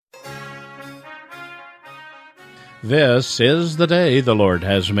This is the day the Lord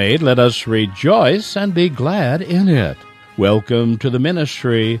has made. Let us rejoice and be glad in it. Welcome to the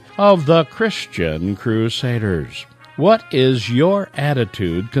ministry of the Christian Crusaders. What is your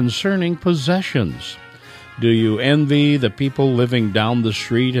attitude concerning possessions? Do you envy the people living down the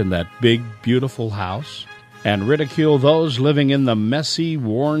street in that big, beautiful house, and ridicule those living in the messy,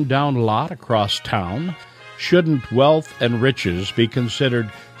 worn-down lot across town? Shouldn't wealth and riches be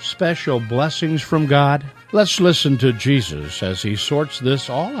considered special blessings from God? Let's listen to Jesus as he sorts this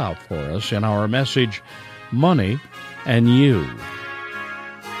all out for us in our message, Money and You.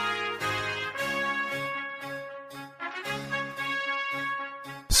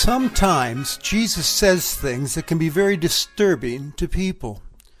 Sometimes Jesus says things that can be very disturbing to people.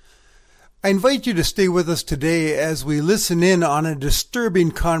 I invite you to stay with us today as we listen in on a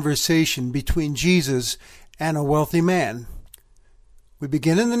disturbing conversation between Jesus and a wealthy man. We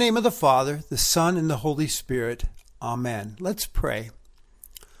begin in the name of the Father, the Son, and the Holy Spirit. Amen. Let's pray.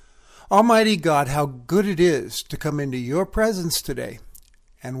 Almighty God, how good it is to come into your presence today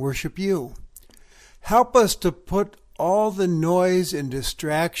and worship you. Help us to put all the noise and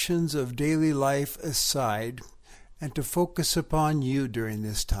distractions of daily life aside and to focus upon you during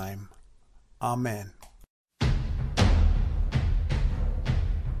this time. Amen.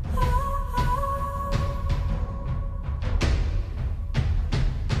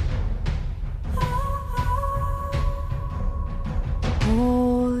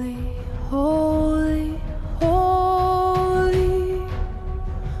 Holy, holy, holy,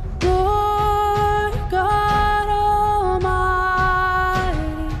 Lord God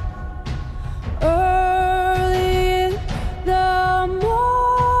Almighty. Early in the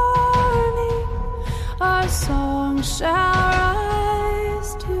morning, our song shall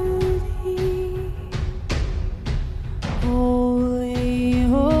rise to thee. Holy,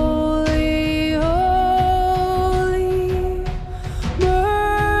 holy, holy,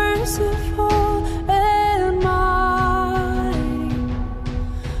 merciful and mighty,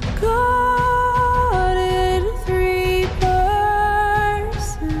 God in three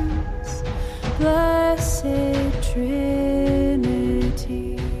persons, blessed Trinity.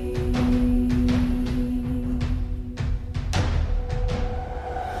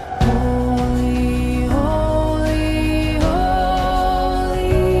 Holy, holy,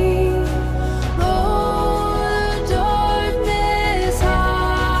 holy, Lord, darkness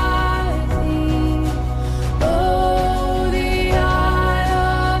hiding, oh, the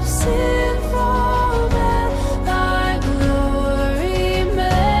eye of sinful man, thy glory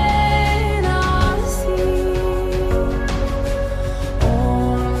may not see.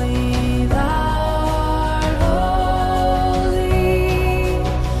 Only thou art holy,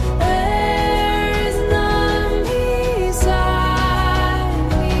 there is none beside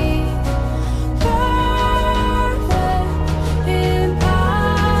thee, perfect in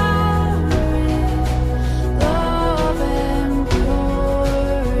power, love and purity.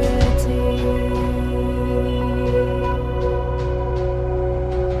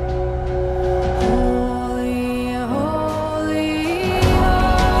 Holy, holy,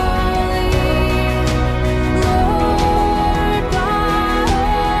 holy, Lord God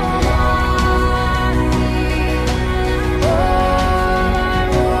Almighty. All thy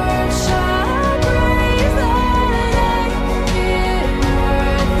works shall praise thy name in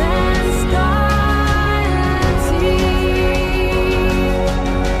earth and sky and sea.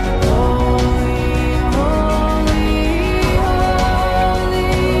 Holy, holy,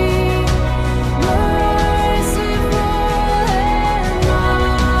 holy, merciful and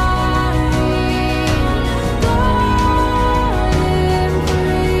mighty, God in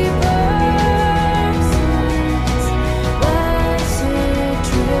three persons, blessed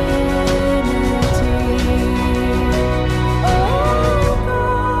Trinity. Oh,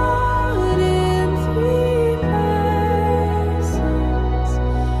 God in three persons,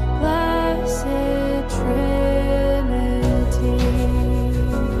 blessed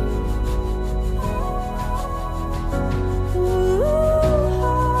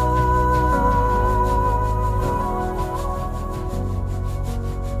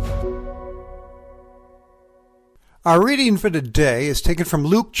Our reading for today is taken from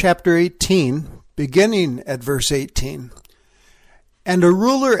Luke chapter 18, beginning at verse 18. And a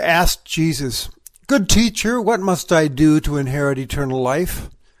ruler asked Jesus, "Good teacher, what must I do to inherit eternal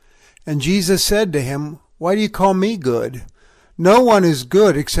life?" And Jesus said to him, "Why do you call me good? No one is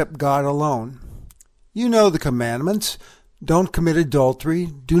good except God alone. You know the commandments. Don't commit adultery,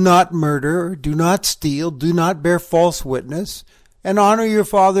 do not murder, do not steal, do not bear false witness, and honor your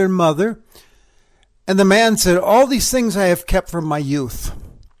father and mother." And the man said, "All these things I have kept from my youth."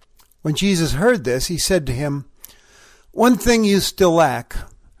 When Jesus heard this, he said to him, One thing you still lack.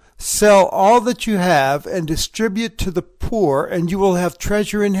 Sell all that you have and distribute to the poor, and you will have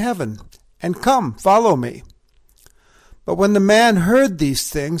treasure in heaven. And come, follow me." But when the man heard these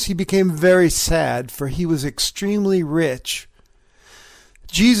things, he became very sad, for he was extremely rich.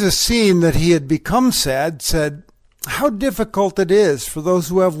 Jesus, seeing that he had become sad, said, "How difficult it is for those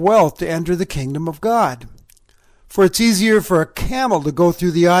who have wealth to enter the kingdom of God. For it's easier for a camel to go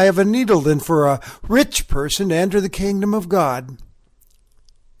through the eye of a needle than for a rich person to enter the kingdom of God."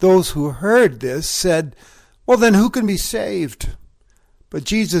 Those who heard this said, "Well, then who can be saved?" But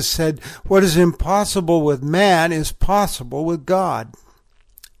Jesus said, "What is impossible with man is possible with God."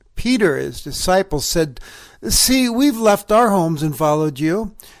 Peter, his disciple, said, "See, we've left our homes and followed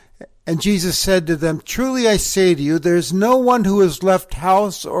you." And Jesus said to them, "Truly I say to you, there is no one who has left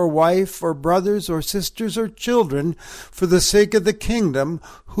house or wife or brothers or sisters or children for the sake of the kingdom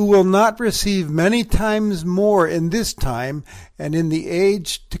who will not receive many times more in this time and in the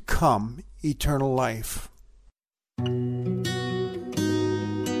age to come eternal life."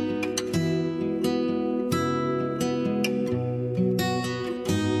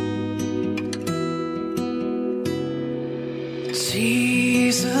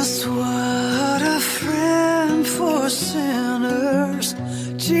 Jesus, what a friend for sinners.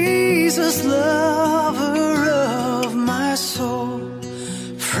 Jesus, lover of my soul.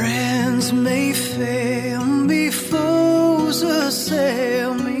 Friends may fail me, foes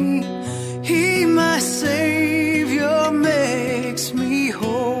assail me. He, my Savior, makes me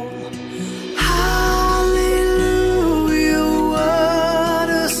whole. Hallelujah, what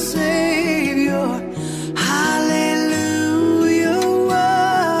a Savior. Hallelujah,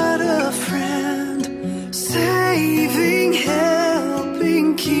 what a friend. Saving,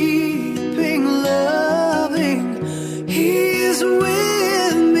 helping, keeping, loving. He is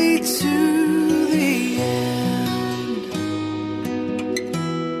with me to the end.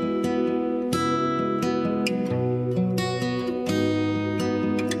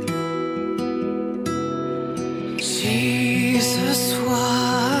 Jesus,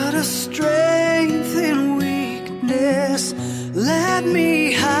 what a strength in weakness. Let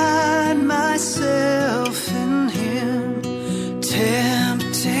me hide myself in Him.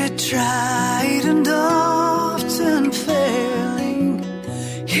 Tempted, tried, and often failing.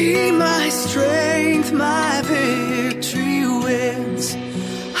 He, my strength, my victory wins.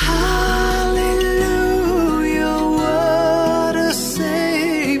 Hallelujah, what a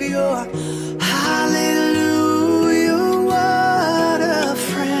Savior. Hallelujah, what a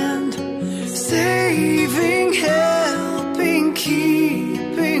friend. Saving, helping,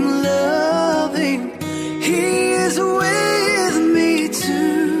 keeping, loving. He is with me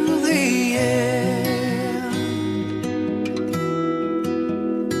to the end.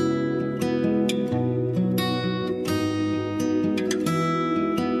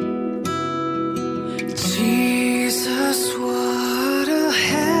 Jesus, what a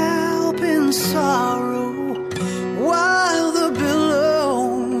help in sorrow, while the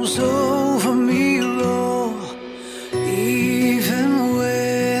billows over me roll. Even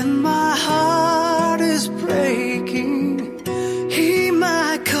when my heart is breaking, He,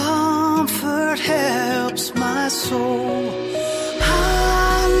 my comfort, helps my soul.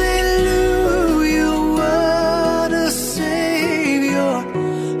 Hallelujah, what a Savior.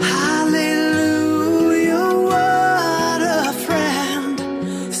 Hallelujah, what a friend.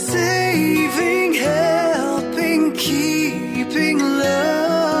 Saving, helping, keeping,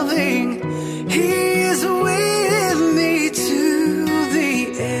 loving. He is with me to the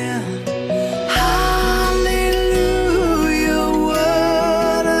end. Hallelujah,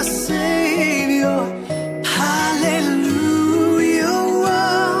 what a Savior. Hallelujah,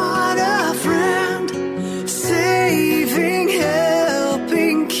 what a friend. Saving,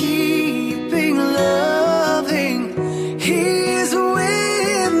 helping, keeping, loving. He is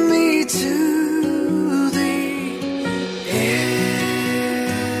with me to the end.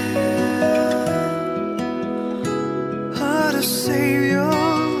 What a Savior.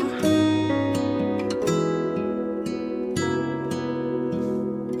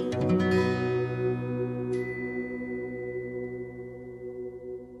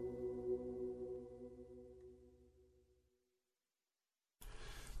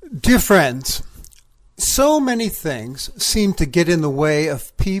 Dear friends, so many things seem to get in the way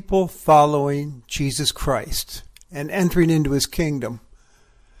of people following Jesus Christ and entering into His kingdom.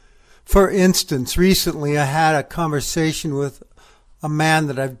 For instance, recently I had a conversation with a man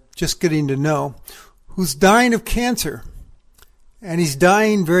that I'm just getting to know who's dying of cancer, and he's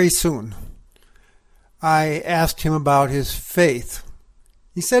dying very soon. I asked him about his faith.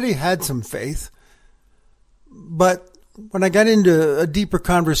 He said he had some faith, but when I got into a deeper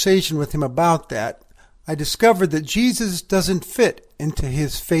conversation with him about that, I discovered that Jesus doesn't fit into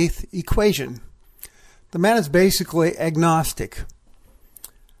his faith equation. The man is basically agnostic.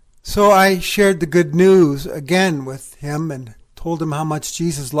 So I shared the good news again with him and told him how much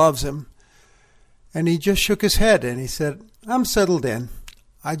Jesus loves him. And he just shook his head and he said, I'm settled in.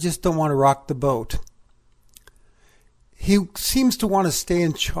 I just don't want to rock the boat. He seems to want to stay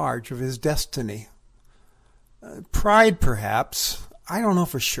in charge of his destiny. Pride, perhaps. I don't know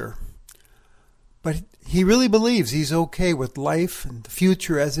for sure. But he really believes he's okay with life and the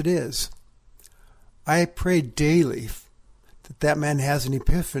future as it is. I pray daily that man has an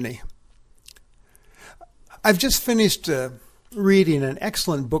epiphany. I've just finished reading an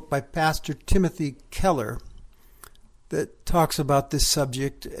excellent book by Pastor Timothy Keller that talks about this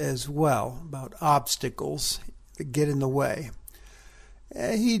subject as well, about obstacles that get in the way.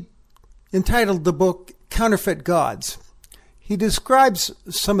 He entitled the book Counterfeit Gods. He describes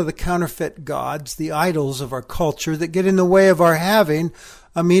some of the counterfeit gods, the idols of our culture that get in the way of our having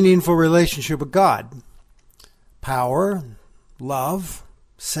a meaningful relationship with God. Power, love,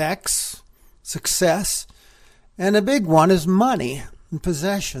 sex, success, and a big one is money and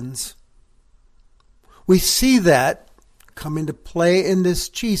possessions. We see that come into play in this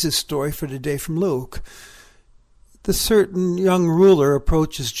Jesus story for today from Luke. The certain young ruler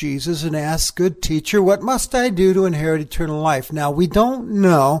approaches Jesus and asks, Good teacher, what must I do to inherit eternal life? Now, we don't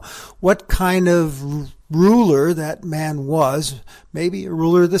know what kind of ruler that man was. Maybe a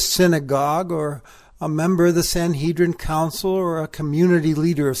ruler of the synagogue or a member of the Sanhedrin Council or a community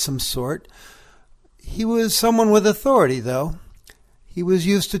leader of some sort. He was someone with authority, though. He was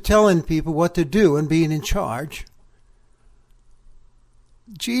used to telling people what to do and being in charge.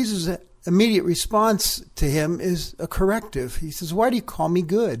 Jesus' immediate response to him is a corrective. He says, Why do you call me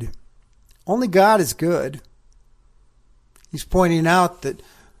good? Only God is good. He's pointing out that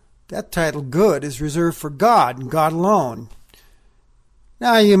that title good is reserved for God and God alone.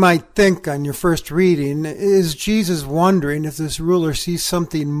 Now you might think on your first reading, is Jesus wondering if this ruler sees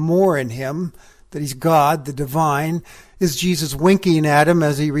something more in him, that he's God, the divine? Is Jesus winking at him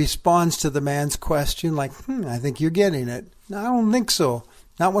as he responds to the man's question like, I think you're getting it? No, I don't think so.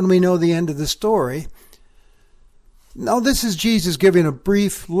 Not when we know the end of the story. No, this is Jesus giving a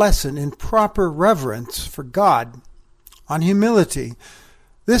brief lesson in proper reverence for God, on humility.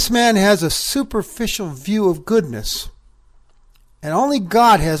 This man has a superficial view of goodness, and only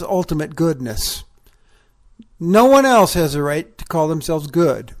God has ultimate goodness. No one else has a right to call themselves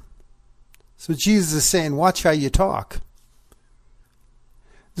good. So Jesus is saying, watch how you talk.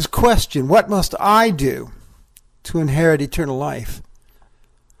 This question, what must I do to inherit eternal life?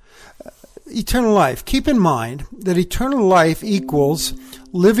 Eternal life. Keep in mind that eternal life equals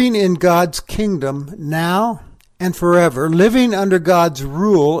living in God's kingdom now and forever, living under God's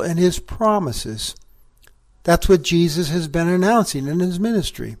rule and his promises. That's what Jesus has been announcing in his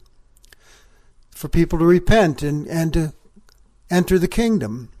ministry. For people to repent and to enter the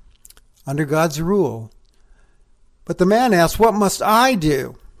kingdom under God's rule. But the man asks, what must I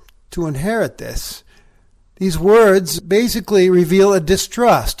do to inherit this? These words basically reveal a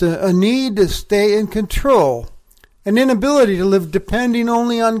distrust, a need to stay in control, an inability to live depending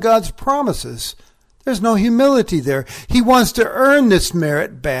only on God's promises. There's no humility there. He wants to earn this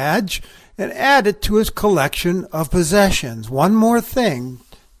merit badge and add it to his collection of possessions. One more thing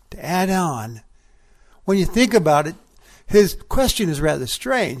to add on. When you think about it, his question is rather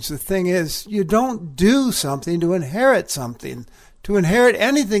strange. The thing is, you don't do something to inherit something. To inherit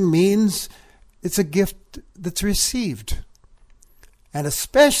anything means it's a gift that's received. And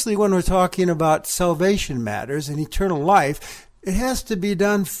especially when we're talking about salvation matters and eternal life, it has to be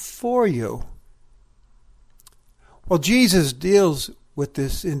done for you. Well, Jesus deals with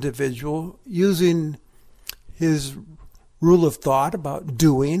this individual using his rule of thought about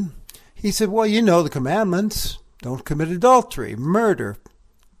doing. He said, well, you know the commandments. Don't commit adultery, murder,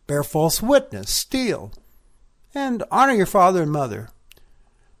 bear false witness, steal, and honor your father and mother.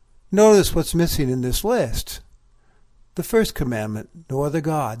 Notice what's missing in this list. The first commandment, no other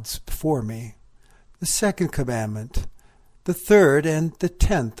gods before me. The second commandment, the third and the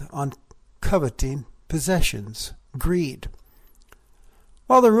 10th on coveting possessions, greed.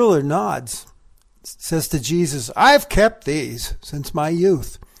 While the ruler nods, says to Jesus, I've kept these since my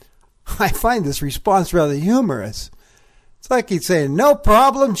youth. I find this response rather humorous. It's like he'd say, no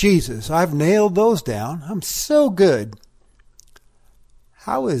problem, Jesus. I've nailed those down. I'm so good.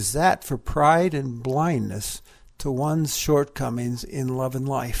 How is that for pride and blindness to one's shortcomings in love and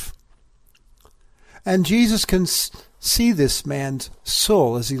life? And Jesus can see this man's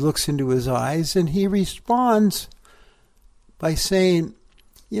soul as he looks into his eyes, and he responds by saying,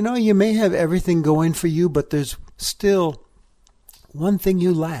 you may have everything going for you, but there's still one thing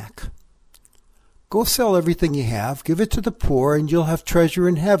you lack. Go sell everything you have, give it to the poor, and you'll have treasure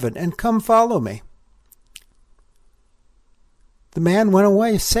in heaven, and come follow me. The man went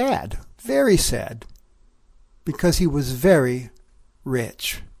away sad, very sad, because he was very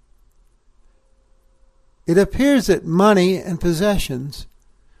rich. It appears that money and possessions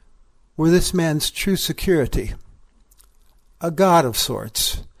were this man's true security, a god of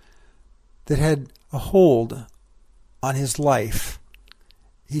sorts that had a hold on his life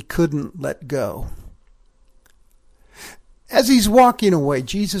he couldn't let go. As he's walking away,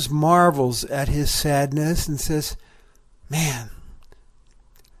 Jesus marvels at his sadness and says, "Man,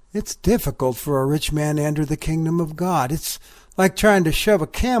 it's difficult for a rich man to enter the kingdom of God. It's like trying to shove a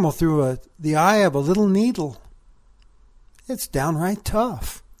camel through the eye of a little needle. It's downright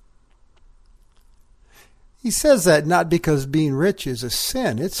tough." He says that not because being rich is a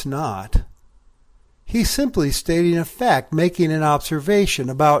sin. It's not. He's simply stating a fact, making an observation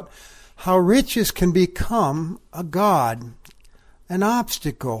about how riches can become a god, an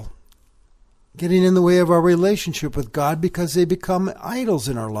obstacle, getting in the way of our relationship with God because they become idols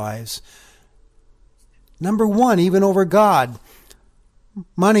in our lives. Number one, even over God,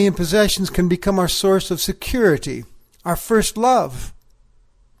 money and possessions can become our source of security, our first love,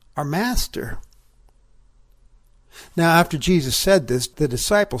 our master. Now, after Jesus said this, the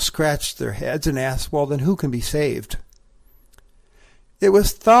disciples scratched their heads and asked, well, then who can be saved? It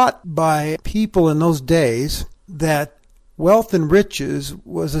was thought by people in those days that wealth and riches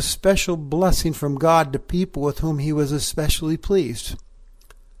was a special blessing from God to people with whom he was especially pleased.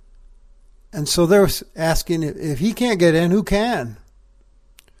 And so they're asking, if he can't get in, who can?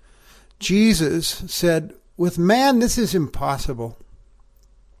 Jesus said, with man this is impossible,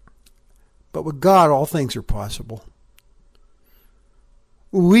 but with God all things are possible.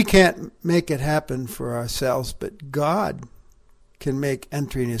 We can't make it happen for ourselves, but God can make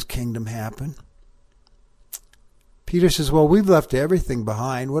entering his kingdom happen. Peter says, well, we've left everything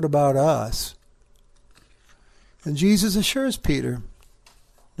behind. What about us? And Jesus assures Peter,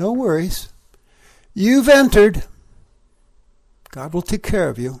 no worries. You've entered. God will take care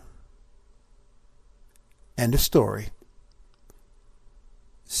of you. End of story.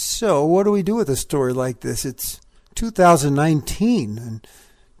 So what do we do with a story like this? It's 2019. And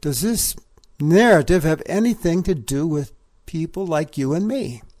does this narrative have anything to do with people like you and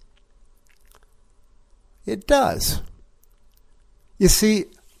me? It does. You see,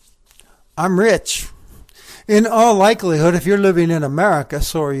 I'm rich. In all likelihood, if you're living in America,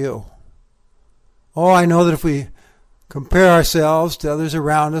 so are you. Oh, I know that if we compare ourselves to others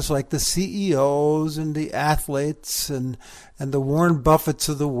around us, like the CEOs and the athletes and the Warren Buffetts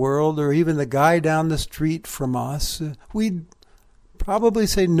of the world, or even the guy down the street from us, we'd probably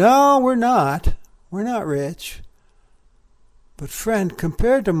say, no, we're not. We're not rich. But friend,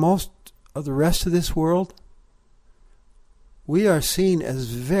 compared to most of the rest of this world, we are seen as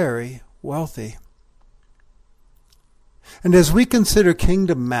very wealthy. And as we consider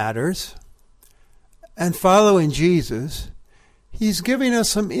kingdom matters and following Jesus, he's giving us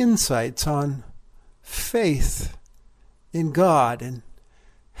some insights on faith in God and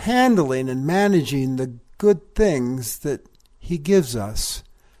handling and managing the good things that he gives us,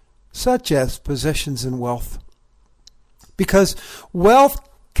 such as possessions and wealth. Because wealth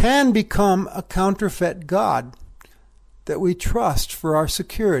can become a counterfeit God that we trust for our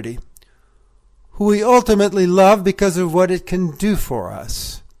security, who we ultimately love because of what it can do for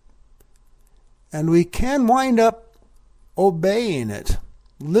us. And we can wind up obeying it,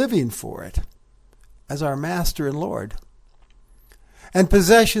 living for it, as our Master and Lord. And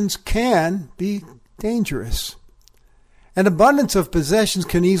possessions can be dangerous. An abundance of possessions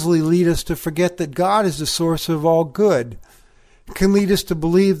can easily lead us to forget that God is the source of all good. It can lead us to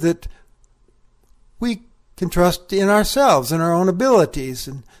believe that we can trust in ourselves and our own abilities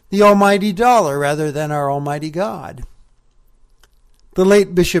and the almighty dollar rather than our almighty God. The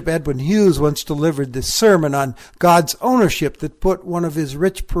late Bishop Edwin Hughes once delivered this sermon on God's ownership that put one of his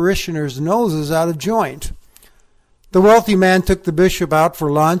rich parishioners' noses out of joint. The wealthy man took the bishop out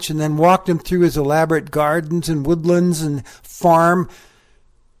for lunch and then walked him through his elaborate gardens and woodlands and farm.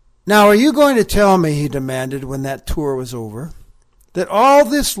 Now, are you going to tell me, he demanded when that tour was over, that all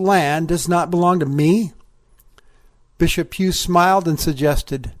this land does not belong to me? Bishop Hughes smiled and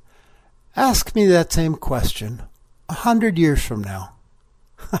suggested, ask me that same question 100 years from now.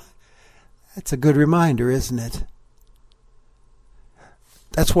 That's a good reminder, isn't it?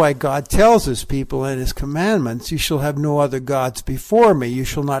 That's why God tells his people in his commandments, you shall have no other gods before me. You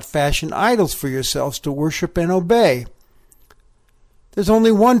shall not fashion idols for yourselves to worship and obey. There's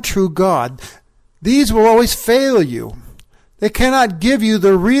only one true God. These will always fail you. They cannot give you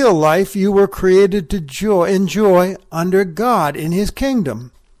the real life you were created to enjoy under God in His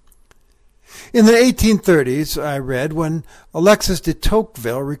kingdom. In the 1830s, I read, when Alexis de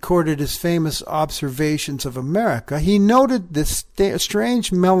Tocqueville recorded his famous observations of America, he noted this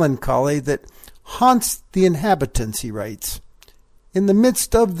strange melancholy that haunts the inhabitants, he writes, in the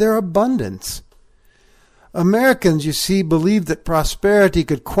midst of their abundance. Americans, you see, believed that prosperity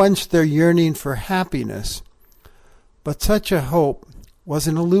could quench their yearning for happiness. But such a hope was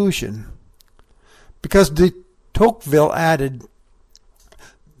an illusion, because de Tocqueville added,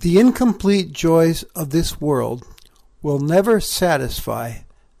 "The incomplete joys of this world will never satisfy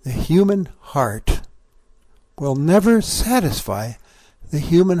the human heart." Will never satisfy the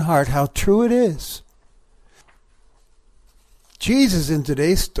human heart. How true it is. Jesus in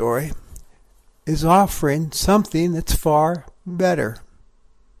today's story is offering something that's far better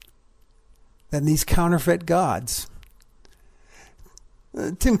than these counterfeit gods.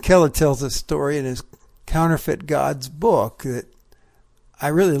 Tim Keller tells a story in his Counterfeit Gods book that I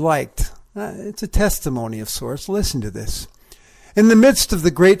really liked. It's a testimony of sorts. Listen to this. In the midst of the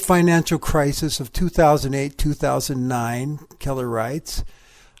great financial crisis of 2008-2009, Keller writes,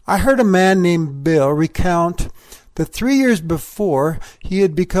 I heard a man named Bill recount that 3 years before he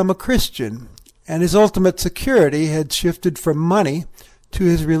had become a Christian, and his ultimate security had shifted from money to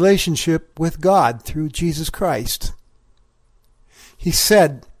his relationship with God through Jesus Christ. He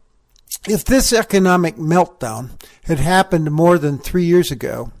said, if this economic meltdown had happened more than 3 years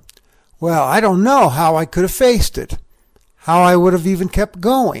ago, well, I don't know how I could have faced it, how I would have even kept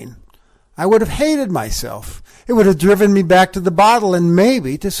going. I would have hated myself. It would have driven me back to the bottle and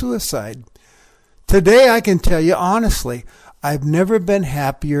maybe to suicide. Today, I can tell you honestly, I've never been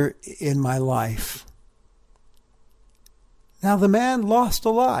happier in my life. Now, the man lost a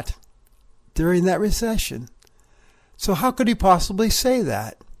lot during that recession. So how could he possibly say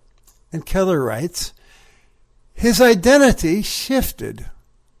that? And Keller writes, his identity shifted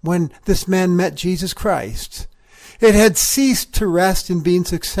when this man met Jesus Christ. It had ceased to rest in being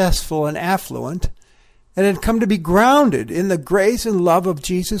successful and affluent, and had come to be grounded in the grace and love of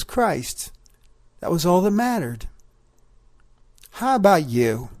Jesus Christ. That was all that mattered. How about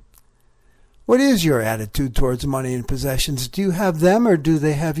you? What is your attitude towards money and possessions? Do you have them or do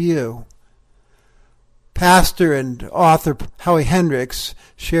they have you? Pastor and author Howie Hendricks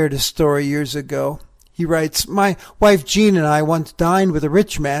shared a story years ago. He writes, my wife Jean and I once dined with a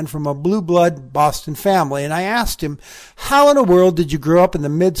rich man from a blue blood Boston family, and I asked him, how in the world did you grow up in the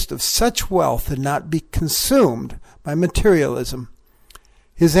midst of such wealth and not be consumed by materialism?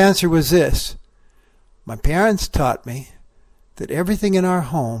 His answer was this, my parents taught me that everything in our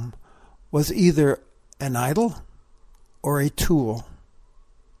home was either an idol or a tool.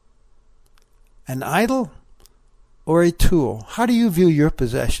 An idol or a tool? How do you view your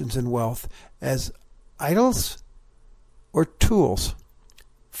possessions and wealth? As idols or tools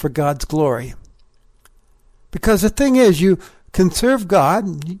for God's glory? Because the thing is, you can serve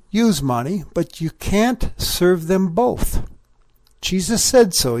God, use money, but you can't serve them both. Jesus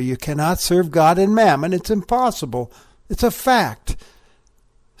said so. You cannot serve God and mammon. It's impossible. It's a fact.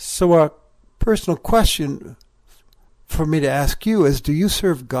 So a personal question for me to ask you is, do you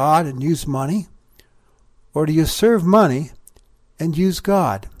serve God and use money? Or do you serve money and use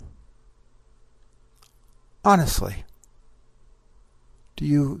God? Honestly, do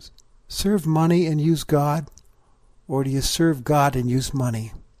you serve money and use God? Or do you serve God and use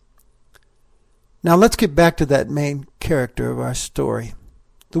money? Now let's get back to that main character of our story.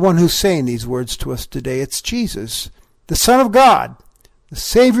 The one who's saying these words to us today. It's Jesus, the Son of God, the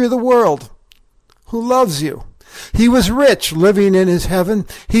Savior of the world, who loves you. He was rich living in his heaven.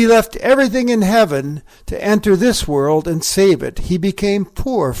 He left everything in heaven to enter this world and save it. He became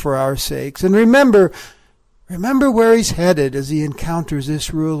poor for our sakes. And remember where he's headed as he encounters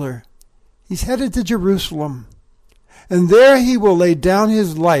this ruler. He's headed to Jerusalem. And there he will lay down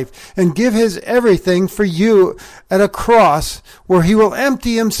his life and give his everything for you at a cross where he will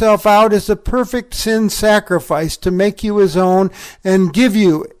empty himself out as a perfect sin sacrifice to make you his own and give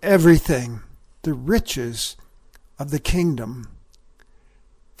you everything, the riches of the kingdom.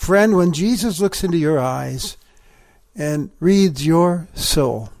 Friend, when Jesus looks into your eyes and reads your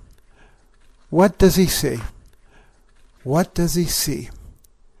soul, what does he see? What does he see?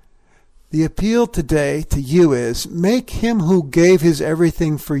 The appeal today to you is, make him who gave his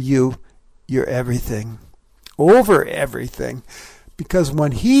everything for you your everything, over everything. Because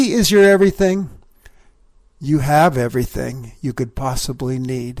when he is your everything, you have everything you could possibly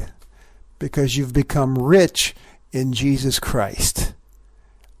need. Because you've become rich in Jesus Christ.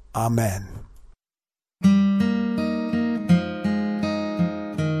 Amen.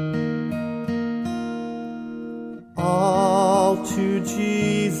 All to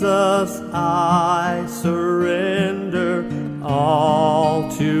Jesus I surrender, all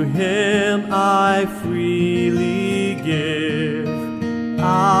to Him I freely give.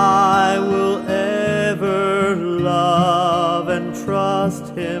 I will ever love and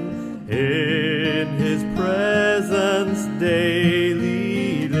trust Him, in His presence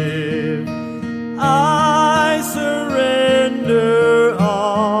daily live. I surrender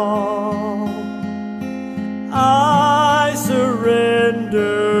all. I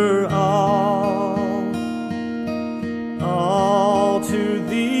surrender all to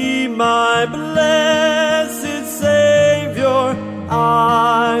Thee, my blessed Savior.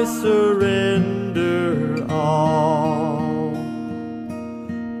 I surrender all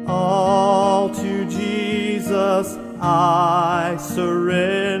to Jesus. I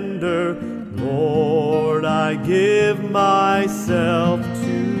surrender, Lord. I give myself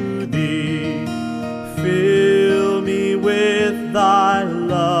to Thee. Fill me with Thy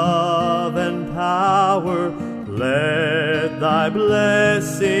love and power. Let Thy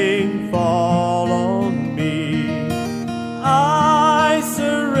blessing fall on me. I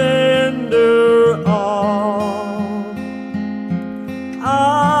surrender all.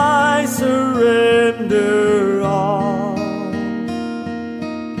 I surrender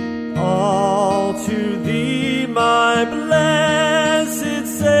all to Thee, my blessed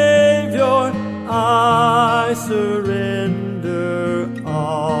Savior. I surrender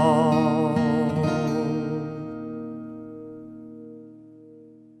all.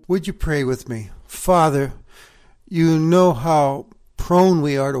 Would you pray with me? Father, You know how prone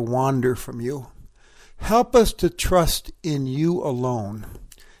we are to wander from You. Help us to trust in You alone,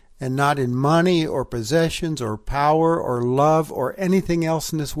 and not in money or possessions or power or love or anything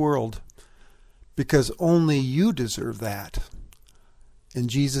else in this world, because only You deserve that. In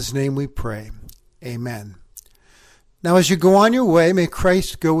Jesus' name we pray. Amen. Now as you go on your way, may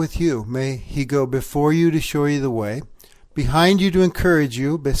Christ go with you. May He go before you to show you the way, behind you to encourage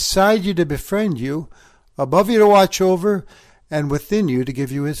you, beside you to befriend you, above you to watch over, and within you to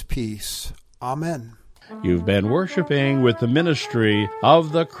give you His peace. Amen. You've been worshiping with the ministry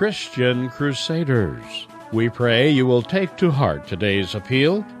of the Christian Crusaders. We pray you will take to heart today's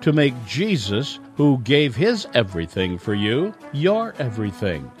appeal to make Jesus, who gave His everything for you, your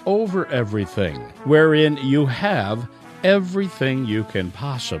everything, over everything, wherein you have everything you can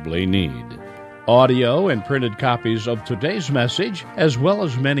possibly need. Audio and printed copies of today's message, as well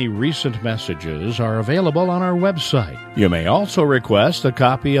as many recent messages, are available on our website. You may also request a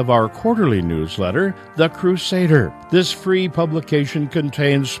copy of our quarterly newsletter, The Crusader. This free publication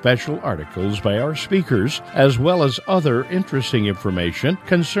contains special articles by our speakers, as well as other interesting information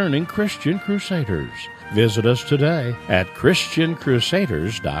concerning Christian Crusaders. Visit us today at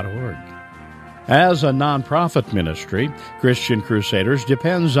ChristianCrusaders.org. As a nonprofit ministry, Christian Crusaders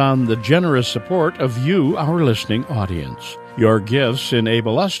depends on the generous support of you, our listening audience. Your gifts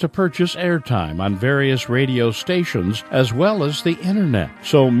enable us to purchase airtime on various radio stations as well as the Internet,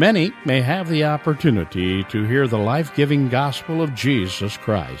 so many may have the opportunity to hear the life-giving gospel of Jesus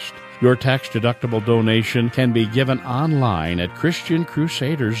Christ. Your tax-deductible donation can be given online at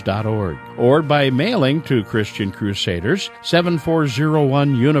ChristianCrusaders.org or by mailing to Christian Crusaders,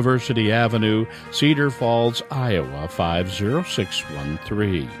 7401 University Avenue, Cedar Falls, Iowa,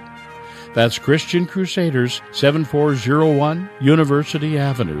 50613. That's Christian Crusaders, 7401 University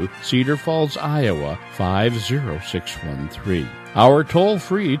Avenue, Cedar Falls, Iowa, 50613. Our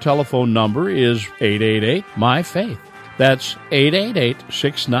toll-free telephone number is 888-MY-FAITH. That's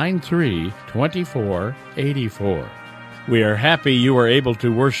 888-693-2484. We are happy you are able to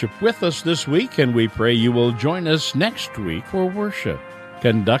worship with us this week, and we pray you will join us next week for worship.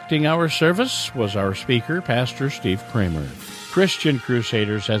 Conducting our service was our speaker, Pastor Steve Kramer. Christian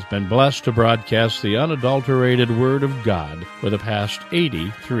Crusaders has been blessed to broadcast the unadulterated Word of God for the past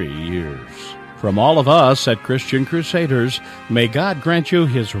 83 years. From all of us at Christian Crusaders, may God grant you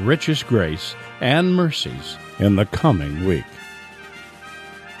His richest grace and mercies in the coming week.